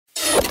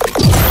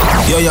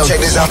Yo, check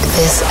this out.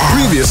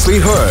 Previously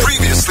heard.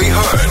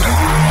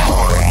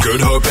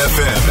 Good Hope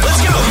FM.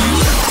 Let's go.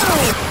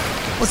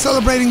 We're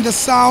celebrating the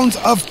sounds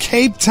of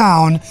Cape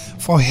Town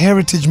for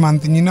Heritage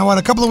Month. And you know what?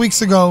 A couple of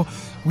weeks ago,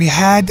 we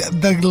had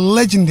the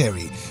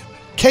legendary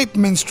Cape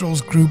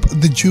Minstrels group,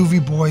 the Juvie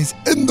Boys,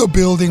 in the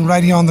building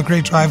right here on the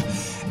Great Drive.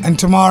 And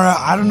tomorrow,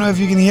 I don't know if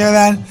you can hear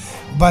that,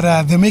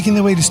 but they're making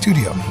their way to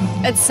studio.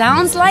 It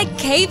sounds like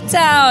Cape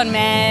Town,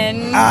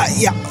 man.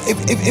 Yeah,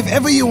 if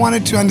ever you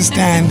wanted to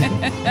understand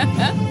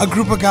a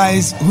group of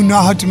guys who know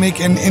how to make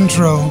an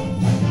intro,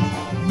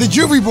 the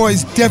Juvie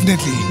Boys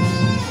definitely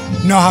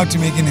know how to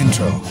make an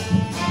intro.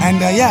 And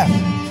yeah,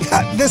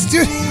 the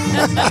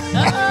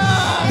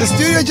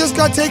studio just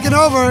got taken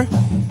over.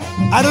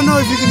 I don't know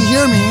if you can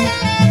hear me.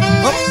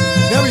 Oh,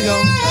 there we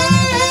go.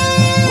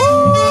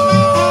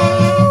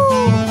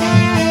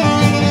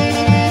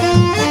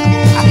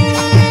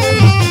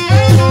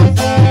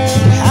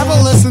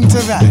 Listen to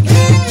that.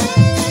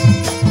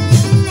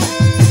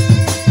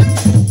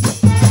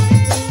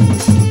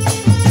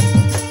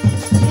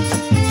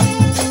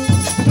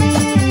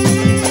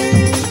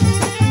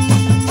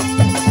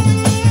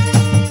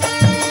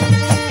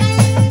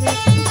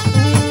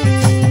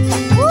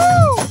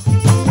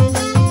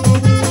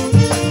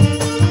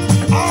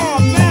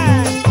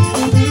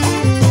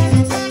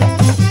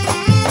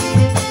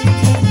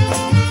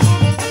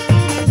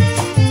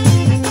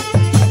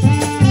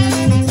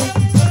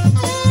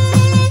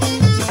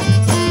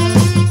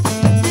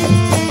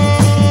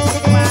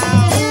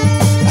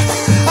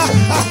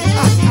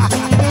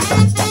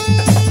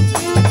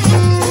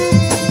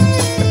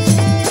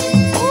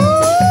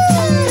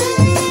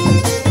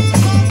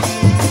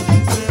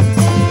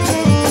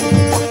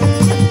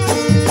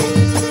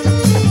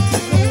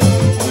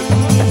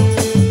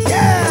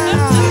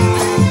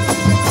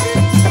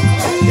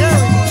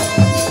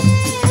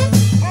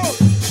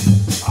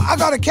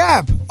 A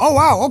cap. Oh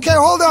wow. Okay,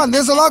 hold on.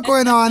 There's a lot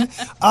going on.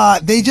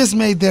 They just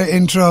made their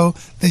intro,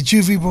 the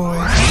Juvie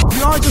Boys. If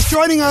you are just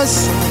joining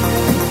us,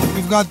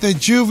 we've got the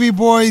Juvie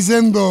Boys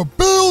in the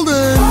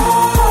building.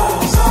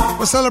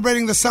 We're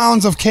celebrating the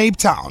sounds of Cape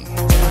Town.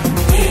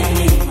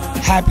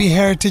 Happy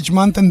Heritage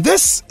Month, and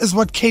this is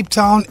what Cape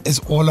Town is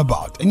all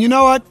about. And you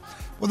know what?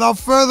 Without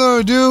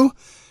further ado,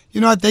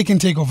 you know what? They can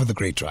take over the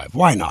Great Drive.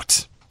 Why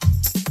not?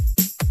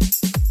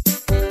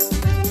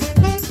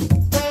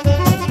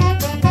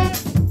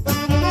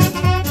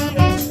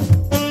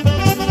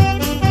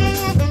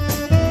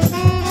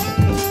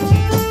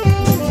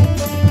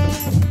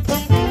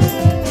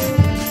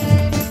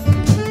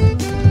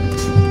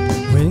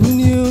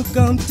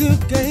 Come to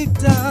Cape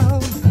Town,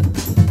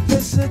 the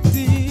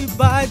city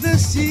by the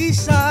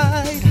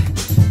seaside.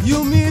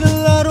 You meet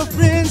a lot of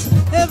friends,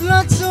 have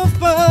lots of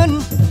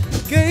fun.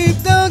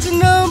 Cape Town's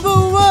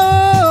 #1.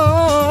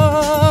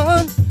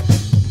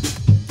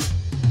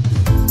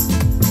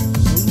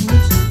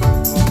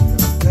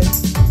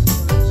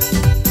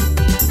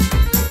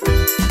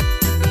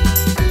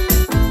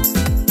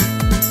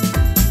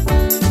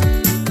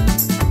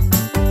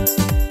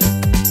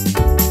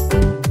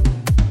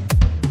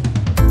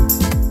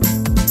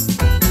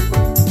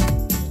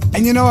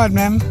 And you know what,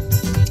 man?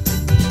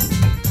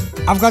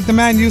 I've got the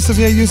man Yusuf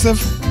here.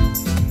 Yusuf,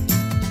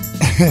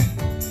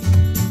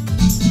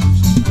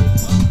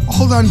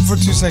 hold on for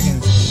 2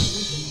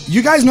 seconds.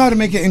 You guys know how to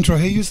make an intro,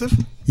 hey Yusuf?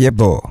 Yeah,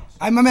 bro.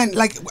 I'm a man.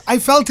 Like, I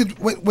felt it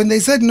when they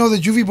said no, the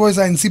Juvie Boys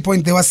are in Sea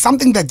Point. There was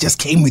something that just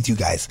came with you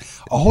guys.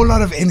 A whole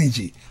lot of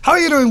energy. How are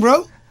you doing,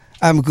 bro?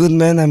 I'm good,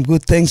 man. I'm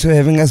good. Thanks for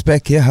having us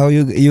back here. How are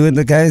you and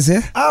the guys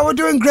here? We're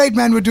doing great,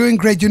 man. We're doing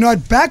great. You know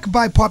what? Back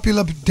by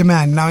popular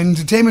demand. Now, in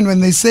entertainment, when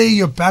they say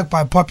you're back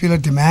by popular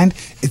demand,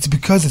 it's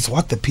because it's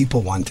what the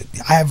people wanted.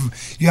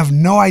 You have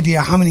no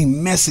idea how many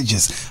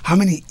messages, how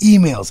many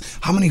emails,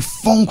 how many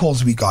phone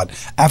calls we got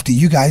after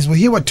you guys were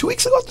here, what, 2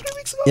 weeks ago, 3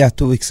 weeks ago? Yeah,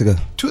 2 weeks ago.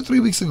 2 or 3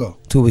 weeks ago?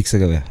 2 weeks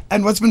ago, yeah.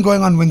 And what's been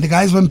going on when the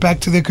guys went back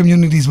to their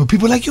communities? Were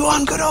people like, you're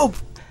on Good Hope?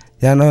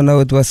 Yeah, no,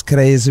 it was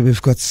crazy.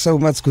 We've got so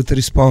much good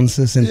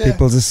responses and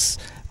people just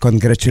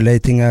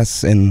congratulating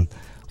us and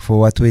for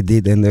what we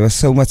did, and there was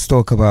so much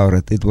talk about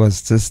it. It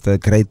was just a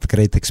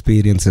great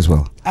experience as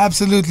well.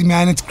 Absolutely,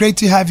 man. It's great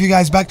to have you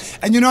guys back.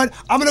 And you know what?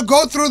 I'm going to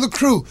go through the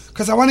crew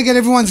because I want to get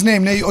everyone's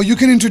name. Now, or you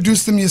can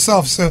introduce them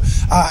yourself. So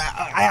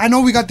I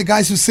know we got the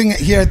guys who sing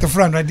here at the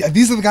front, right?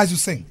 These are the guys who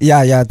sing.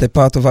 Yeah, they're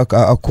part of our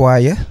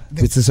choir,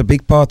 which is a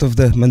big part of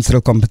the minstrel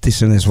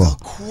competition as well.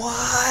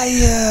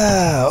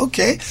 Choir.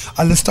 Okay.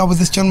 Let's start with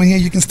this gentleman here.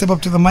 You can step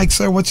up to the mic,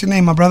 sir. What's your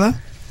name, my brother?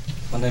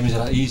 My name is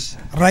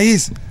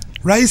Rais.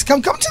 Rais,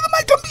 come to the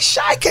mic. Don't be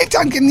shy. Cape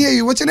Town can hear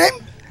you. What's your name?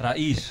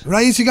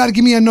 Rais, you got to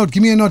give me a note.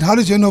 Give me a note. How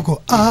does your note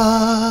go?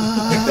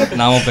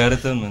 Now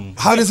bariton.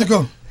 How does it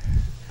go?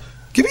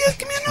 Give me a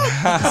note.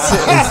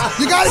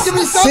 You gotta give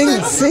me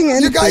something. Sing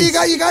you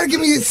gotta give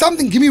me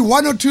something. Give me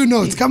 1 or 2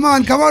 notes. Come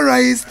on,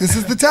 Rais. This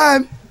is the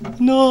time.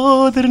 No.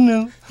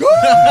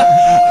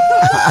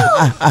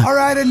 All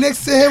right, and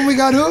next to him we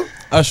got who?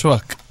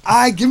 Ashwak.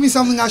 Give me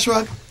something,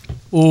 Ashwak.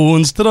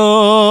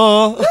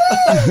 Unstra.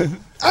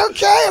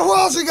 Okay, who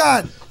else we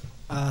got?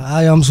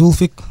 I am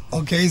Zulfik.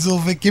 Okay, so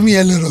Vic, give me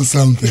a little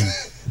something.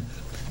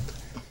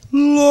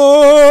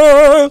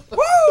 Lord. Woo!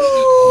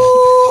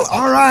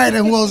 All right,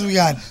 and what else we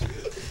got?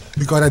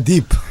 We got a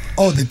deep.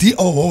 Oh, the deep.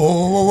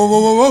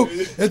 Oh.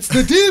 It's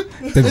the deep.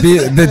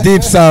 The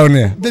deep sound,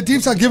 yeah. The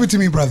deep sound. Give it to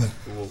me, brother.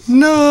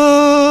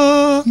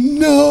 No.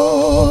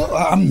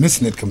 I'm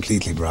missing it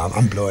completely, bro.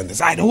 I'm blowing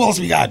this. All right, who else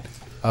we got?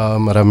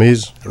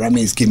 Ramiz.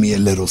 Ramiz, give me a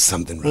little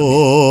something, Ramiz.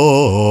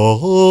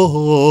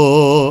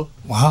 Oh.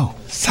 Wow,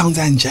 sounds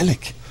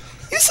angelic.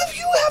 Yusuf,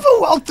 you have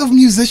a wealth of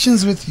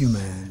musicians with you,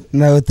 man.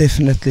 No,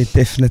 definitely,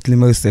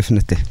 most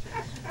definitely.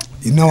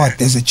 You know what?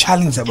 There's a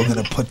challenge that we're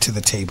going to put to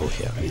the table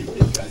here.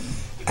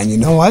 And you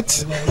know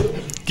what?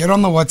 Get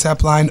on the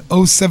WhatsApp line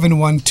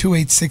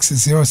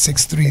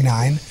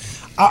 071-286-0639.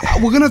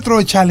 We're going to throw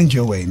a challenge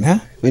your way, nah?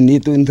 We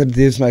need to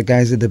introduce my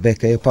guys at the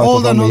back, part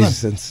of our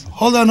musicians.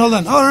 Hold on. Oh,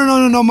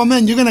 no, my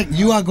man.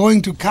 You are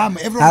going to come.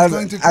 Everyone's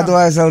going to come.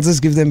 Otherwise, I'll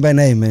just give them by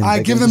name,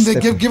 man. Give us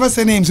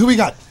their names. Who we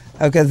got?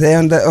 Okay, they're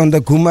on the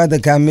Guma, the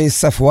Gami is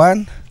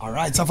Safwan. All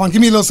right, Safwan,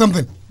 give me a little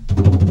something.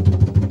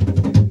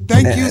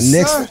 Thank you,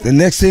 sir. The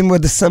next team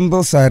with the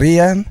cymbals are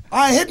Rian. All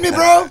right, hit me,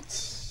 bro.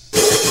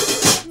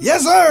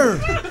 Yes, sir.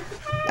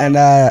 And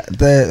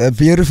the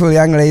beautiful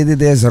young lady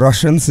there's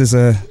Russians, is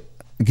a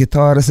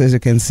guitarist, as you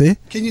can see.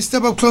 Can you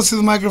step up close to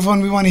the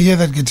microphone? We want to hear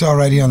that guitar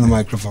right here on the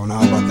microphone.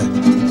 How about that?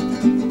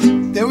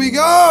 There we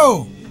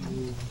go.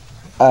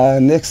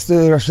 Next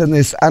to Russian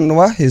is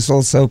Anwar. He's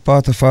also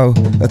part of our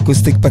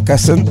acoustic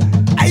percussion.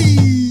 Aye.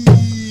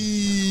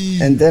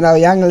 And then our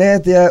young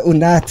lady,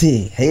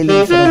 Unati,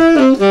 hailing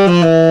from...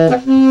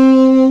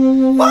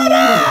 What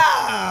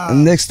up?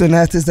 And next to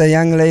Unati is the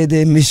young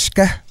lady,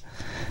 Mishka.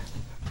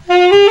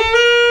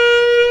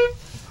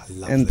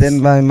 And then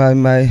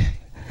my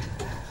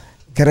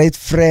great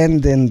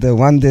friend and the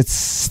one that's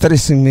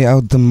stressing me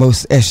out the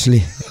most,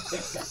 Ashley.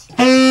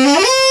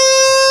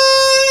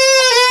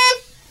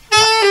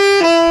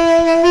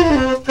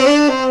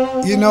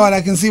 You know what?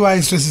 I can see why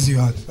he stresses you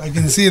out. I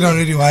can see it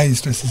already why he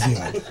stresses you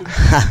out.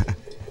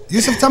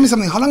 Yusuf, tell me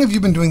something. How long have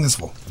you been doing this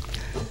for?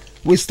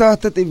 We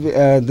started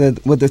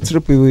with the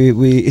trip.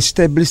 We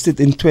established it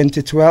in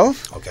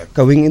 2012. Okay.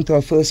 Going into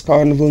our first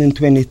carnival in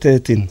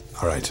 2013.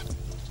 All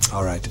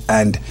right.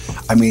 And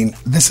I mean,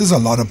 this is a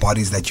lot of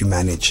bodies that you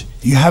manage.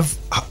 You have,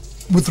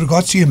 with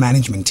regards to your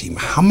management team,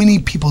 how many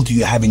people do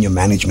you have in your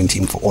management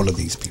team for all of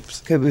these people?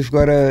 Okay, we've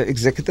got an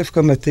executive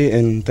committee,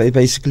 and they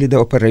basically the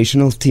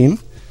operational team.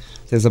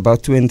 There's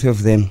about 20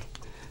 of them.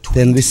 20.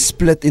 Then we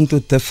split into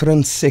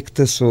different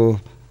sectors. So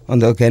on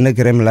the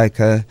organogram, like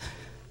the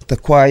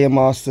choir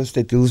masters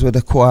that deals with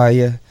the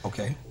choir.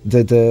 Okay.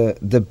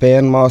 The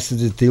band master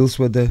that deals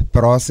with the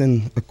brass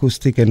and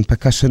acoustic and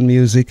percussion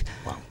music.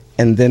 Wow.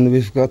 And then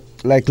we've got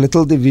like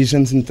little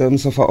divisions in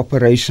terms of our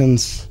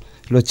operations,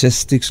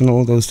 logistics and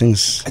all those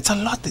things. It's a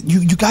lot.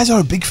 You guys are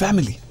a big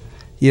family.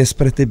 Yes,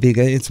 pretty big.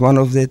 It's one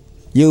of the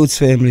huge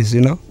families,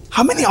 you know.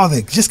 How many are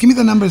there? Just give me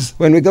the numbers.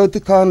 When we go to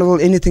carnival,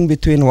 anything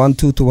between 12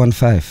 to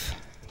 15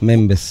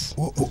 members.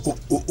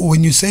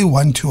 When you say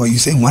 12, are you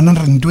saying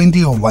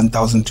 120 or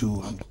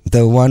 1,200?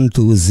 The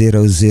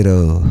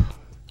 1200.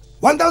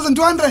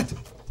 1,200?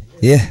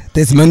 Yeah,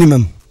 that's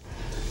minimum.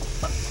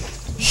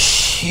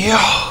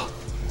 Yeah.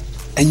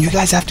 And you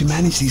guys have to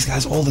manage these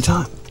guys all the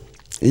time.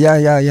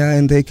 Yeah,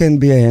 and they can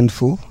be a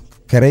handful.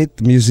 Great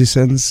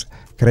musicians,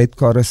 great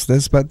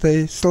choristers, but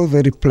they still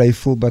very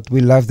playful, but we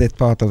love that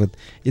part of it.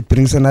 It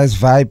brings a nice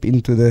vibe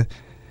into the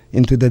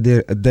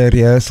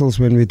rehearsals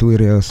when we do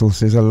rehearsals.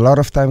 There's a lot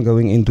of time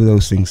going into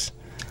those things.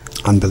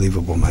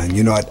 Unbelievable, man.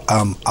 You know what?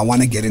 I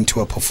want to get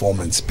into a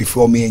performance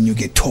before me and you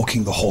get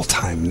talking the whole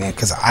time,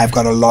 because I've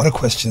got a lot of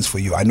questions for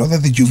you. I know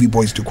that the Juvie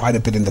Boys do quite a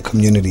bit in the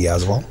community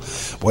as well.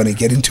 We're going to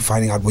get into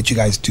finding out what you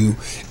guys do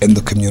in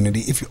the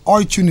community. If you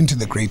are tuned into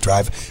The Great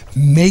Drive,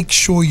 make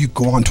sure you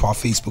go onto our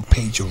Facebook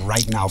page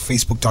right now,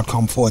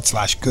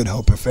 facebook.com/Good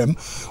Hope FM.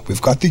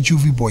 We've got the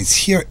Juvie Boys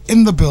here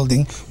in the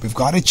building. We've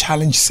got a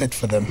challenge set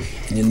for them.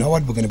 And you know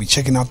what? We're going to be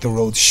checking out the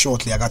roads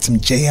shortly. I got some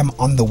JM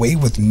on the way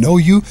with Know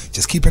You.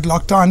 Just keep it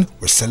locked on.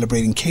 We're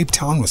celebrating Cape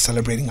Town. We're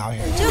celebrating our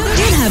heritage.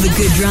 Don't have a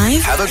good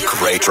drive. Have a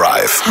great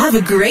drive. Have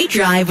a great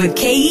drive with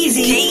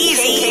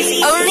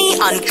K-Easy. Only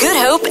on Good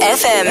Hope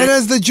FM. It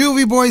is the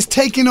Juvie Boys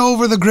taking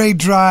over the Great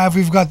Drive.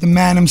 We've got the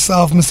man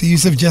himself, Mr.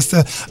 Yusuf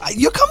Jester.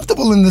 You're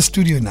comfortable in the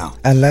studio now.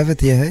 I love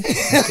it, yeah.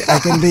 I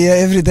can be here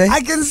every day.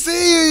 I can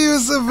see you,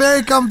 Yusuf.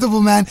 Very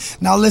comfortable, man.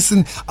 Now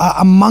listen,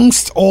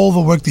 amongst all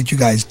the work that you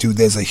guys do,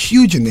 there's a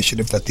huge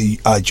initiative that the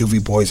Juvie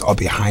Boys are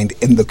behind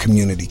in the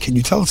community. Can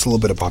you tell us a little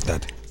bit about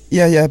that?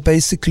 Yeah.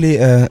 Basically,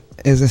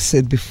 as I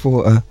said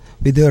before,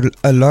 we do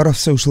a lot of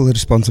social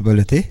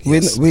responsibility.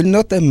 Yes. We're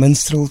not a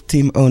minstrel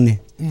team only.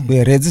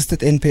 We're a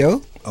registered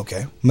NPO.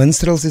 Okay.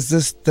 Minstrels is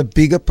just the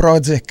bigger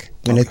project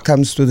when it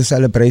comes to the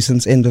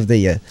celebrations end of the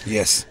year.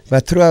 Yes.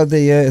 But throughout the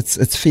year,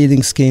 it's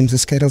feeding schemes,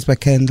 it's carols by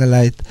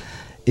candlelight,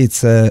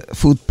 it's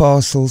food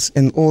parcels,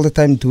 and all the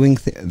time doing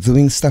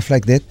stuff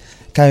like that,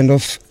 kind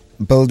of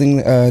building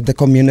the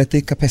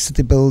community,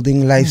 capacity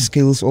building, life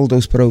skills, all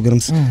those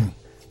programs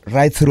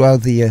right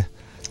throughout the year.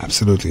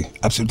 Absolutely,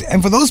 absolutely.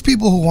 And for those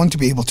people who want to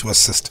be able to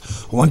assist,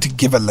 who want to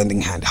give a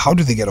lending hand, how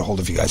do they get a hold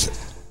of you guys?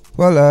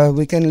 Well,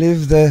 we can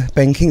leave the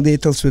banking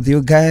details with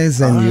you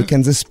guys, and you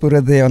can just put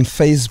it there on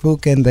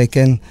Facebook, and they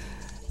can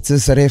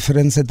just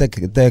reference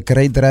the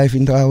great drive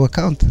into our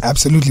account.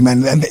 Absolutely,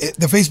 man. And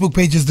the Facebook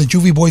page is the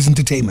Juvie Boys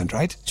Entertainment,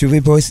 right?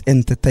 Juvie Boys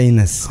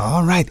Entertainers.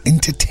 All right,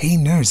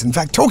 entertainers. In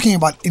fact, talking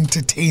about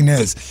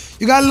entertainers,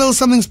 you got a little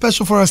something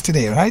special for us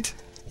today, right?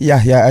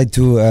 Yeah, I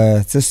do.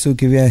 Just to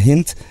give you a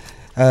hint,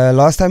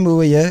 last time we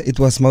were here, it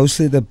was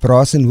mostly the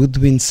brass and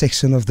woodwind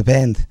section of the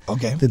band.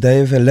 Okay.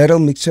 Today, we have a little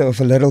mixture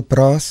of a little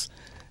brass,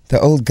 the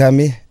old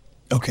gummy.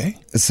 Okay.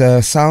 It's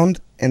a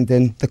sound, and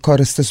then the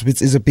choristers,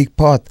 which is a big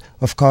part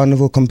of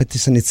carnival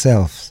competition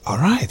itself. All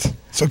right.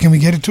 So can we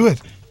get it to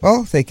it?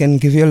 Well, they can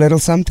give you a little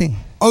something.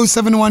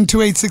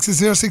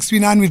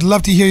 07128600639. We'd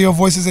love to hear your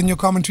voices and your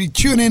commentary.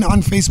 Tune in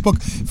on Facebook,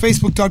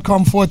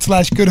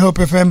 facebook.com/Good Hope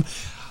FM.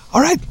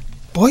 All right,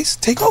 boys,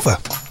 take over.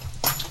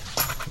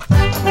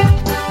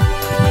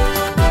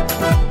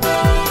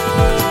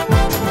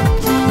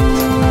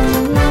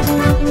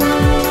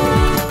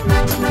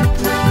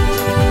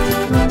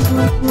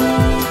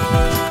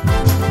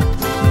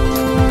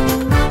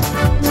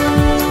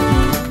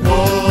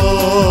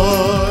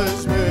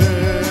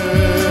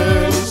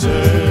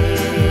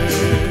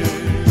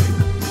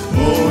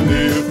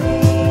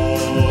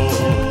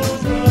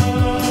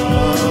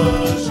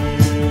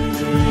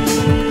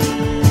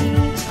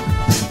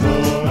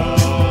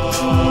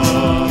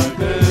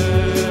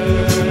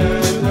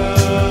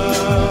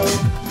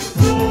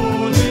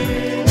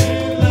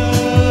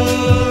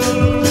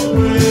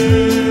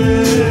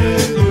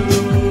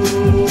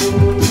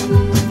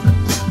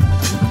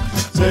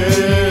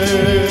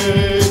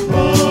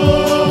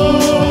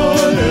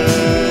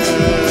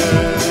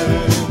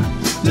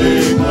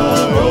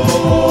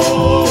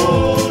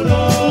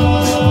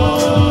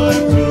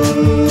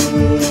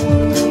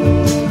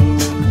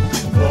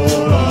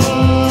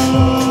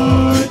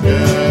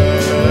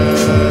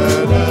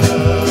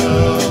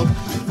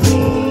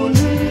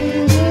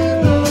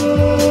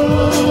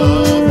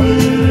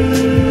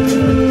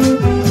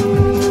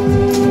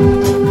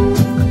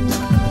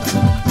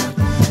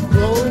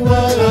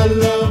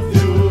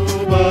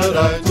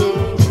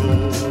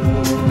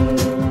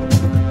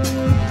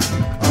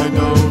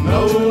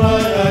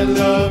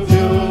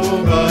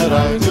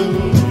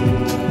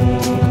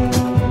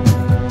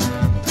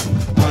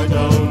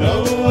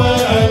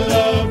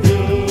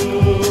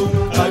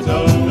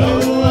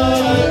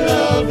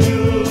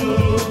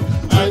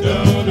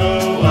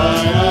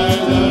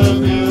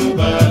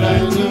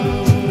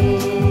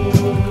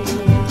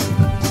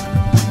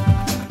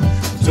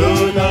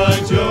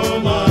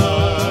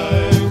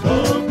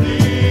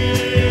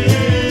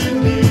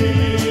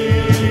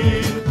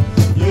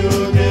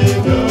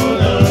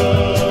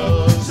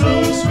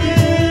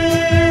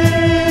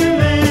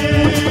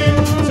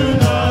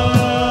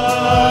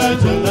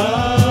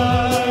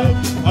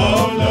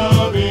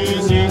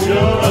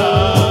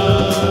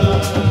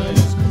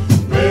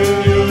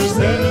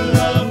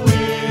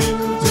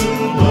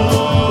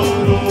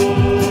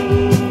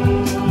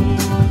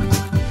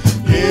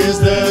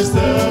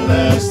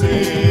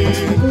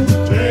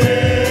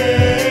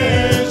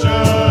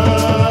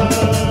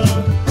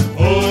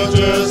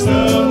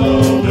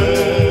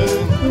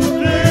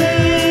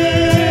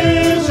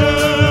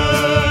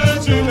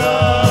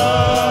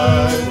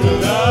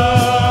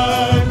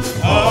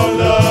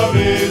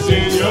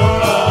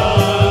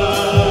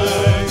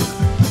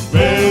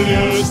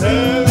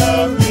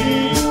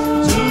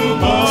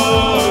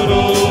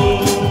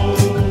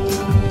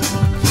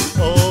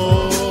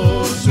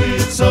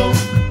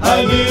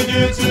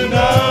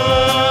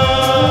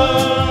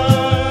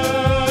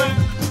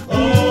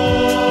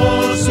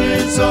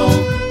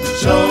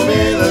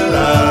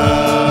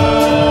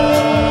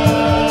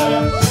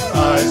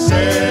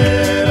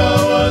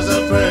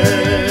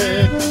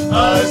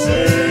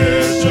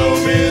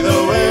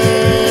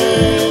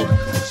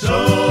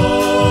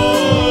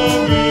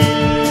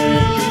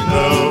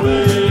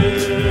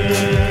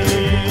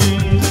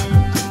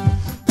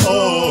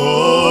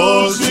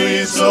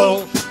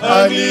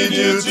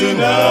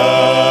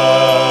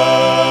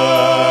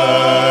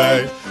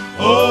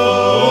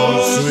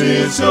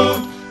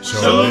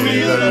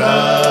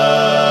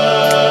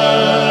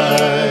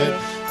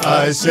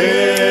 I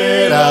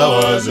said I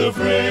was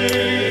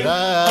afraid.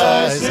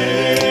 I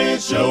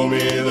said, show me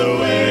the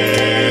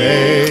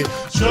way.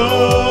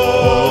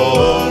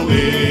 Show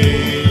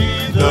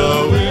me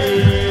the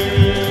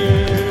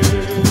way.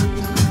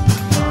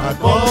 My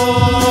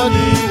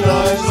body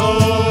lies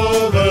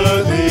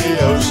over the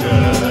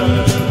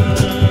ocean.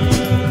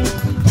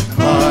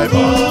 My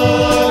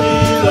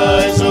body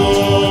lies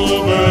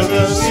over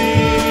the sea.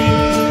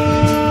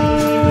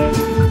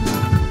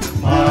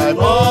 My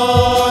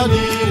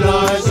body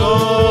lies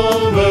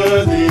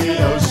over the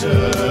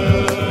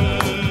ocean.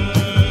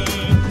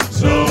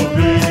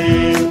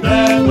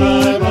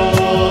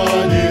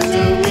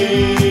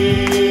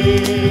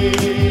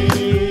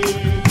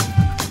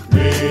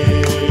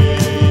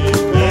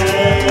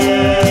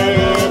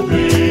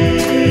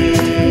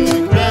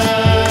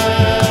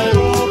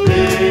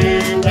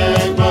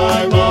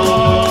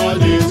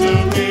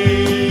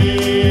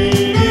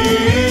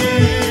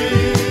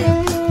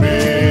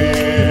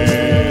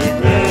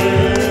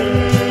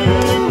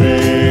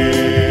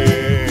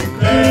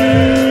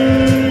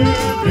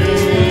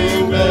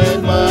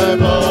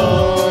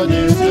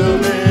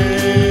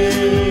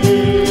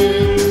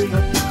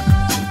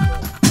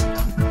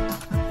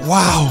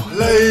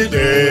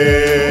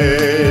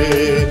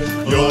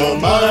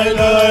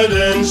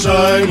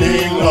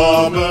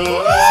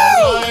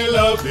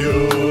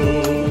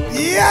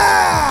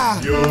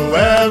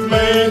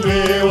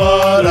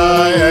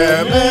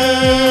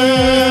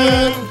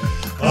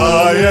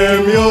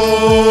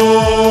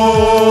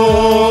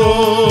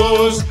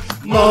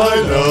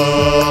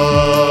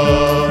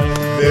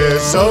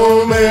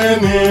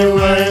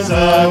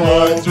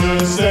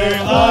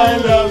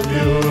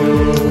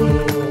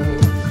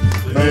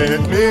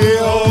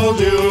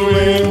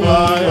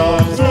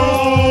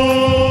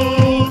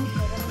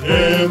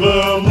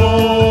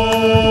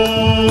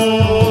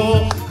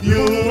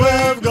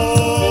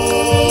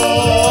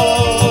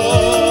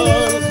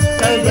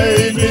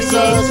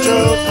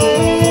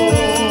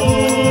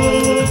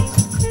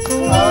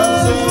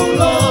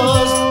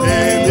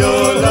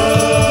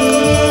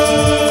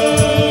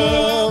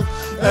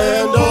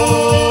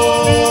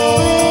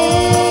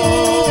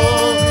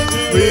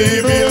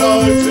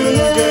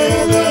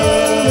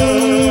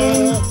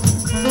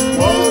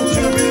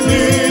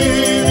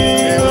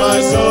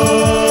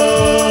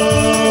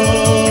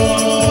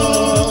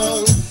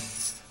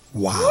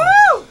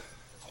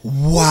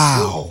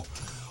 Wow.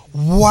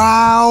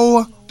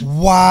 Wow.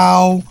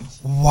 Wow.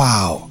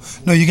 Wow.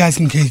 No, you guys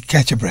can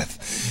catch your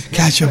breath.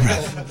 Catch your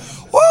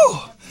breath. Woo!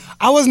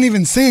 I wasn't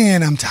even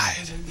singing. I'm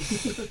tired.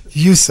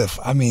 Yusuf,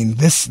 I mean,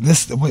 this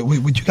what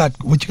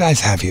you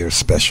guys have here is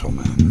special,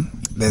 man.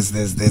 There's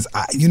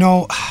you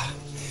know,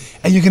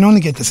 and you can only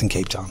get this in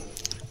Cape Town.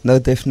 No,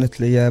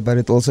 definitely, yeah. But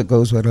it also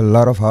goes with a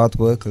lot of hard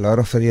work, a lot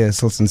of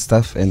rehearsals and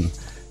stuff, and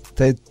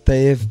they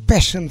have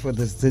passion for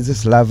this. They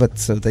just love it,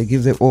 so they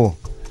give their all,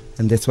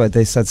 and that's why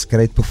they're such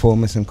great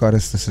performers and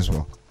choristers as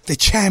well. The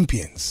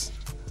champions.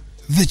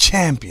 The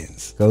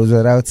champions. Goes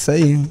without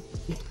saying.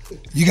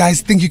 You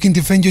guys think you can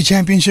defend your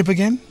championship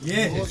again?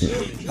 Yeah.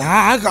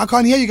 I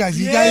can't hear you guys.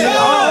 You guys.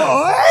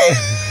 Oh,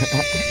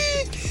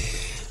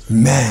 hey.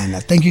 Man,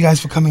 thank you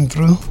guys for coming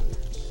through.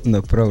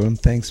 No problem.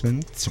 Thanks, man.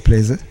 It's a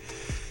pleasure.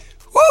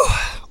 Woo!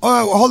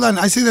 Oh, hold on.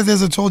 I see that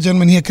there's a tall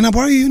gentleman here. Can I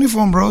borrow your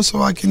uniform, bro?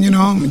 So I can,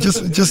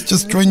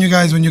 just join you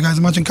guys when you guys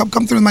are marching. Come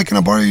through with my. Can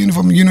I borrow your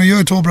uniform? You know, you're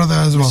a tall brother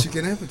as well. You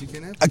can have it. You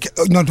can have it. Okay,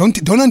 no,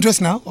 don't undress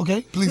now.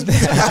 Okay, please.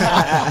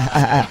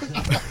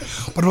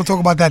 But we'll talk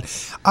about that.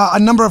 A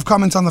number of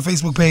comments on the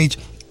Facebook page.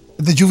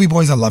 The Juvie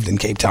Boys are loved in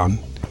Cape Town.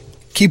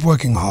 Keep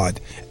working hard,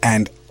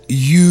 and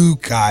you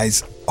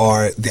guys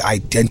are the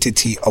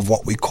identity of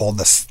what we call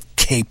the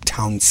Cape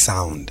Town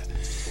sound.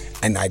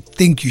 And I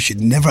think you should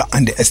never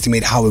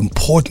underestimate how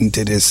important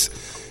it is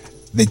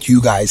that you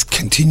guys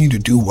continue to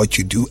do what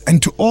you do.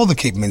 And to all the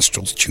Cape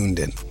Minstrels tuned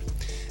in,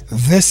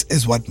 this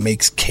is what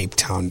makes Cape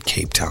Town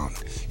Cape Town.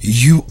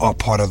 You are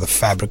part of the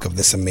fabric of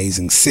this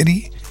amazing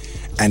city,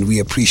 and we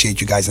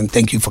appreciate you guys. And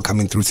thank you for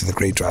coming through to the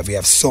Great Drive. We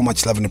have so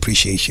much love and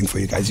appreciation for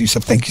you guys.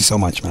 Yusuf, thank you so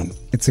much, man.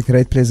 It's a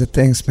great pleasure.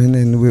 Thanks, man.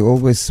 And we're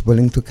always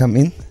willing to come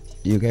in.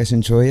 You guys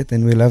enjoy it,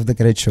 and we love the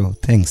great show.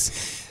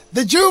 Thanks.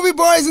 The Juvie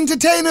Boys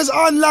Entertainers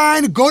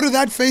online. Go to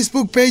that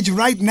Facebook page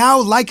right now.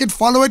 Like it,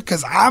 follow it,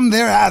 because I'm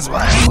there as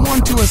well. If you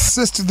want to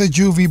assist the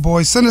Juvie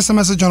Boys, send us a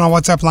message on our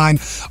WhatsApp line,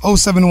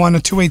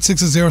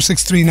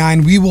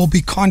 071-286-0639. We will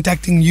be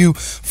contacting you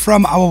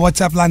from our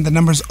WhatsApp line. The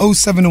number is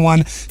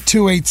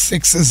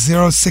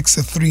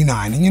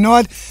 071-286-0639. And you know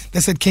what? They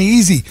said,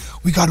 K-Easy,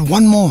 we got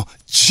one more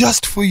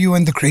just for you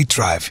and the Great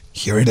Drive.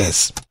 Here it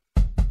is.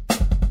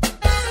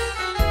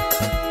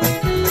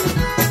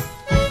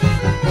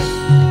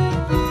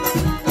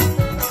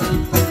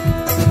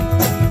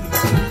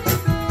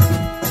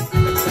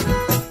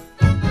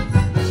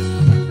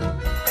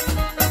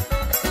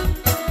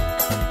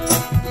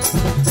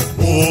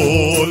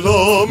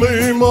 Hola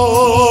mi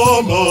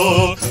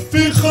mama,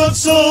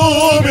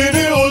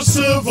 fichatzamini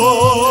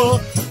oseva,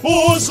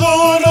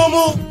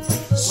 osanamo,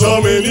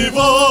 sameni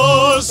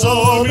va,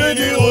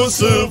 sameni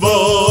oseva,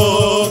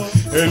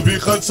 en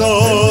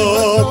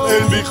bichatzam,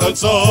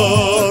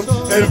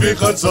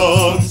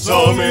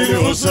 sameni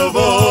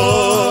oseva,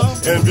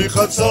 en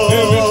bichatzam,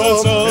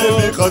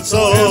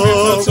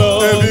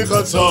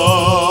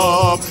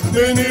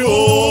 neni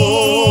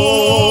oseva.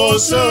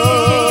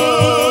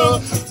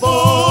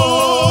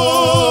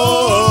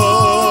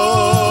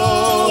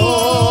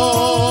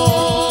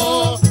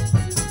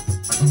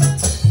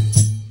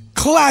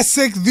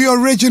 Classic, the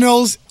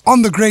originals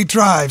on the Great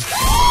Drive.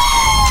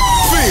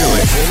 Feel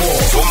it.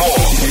 For more,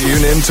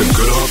 tune in to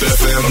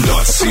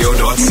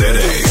goodhopefm.co.za.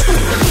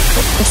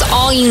 It's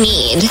all you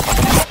need.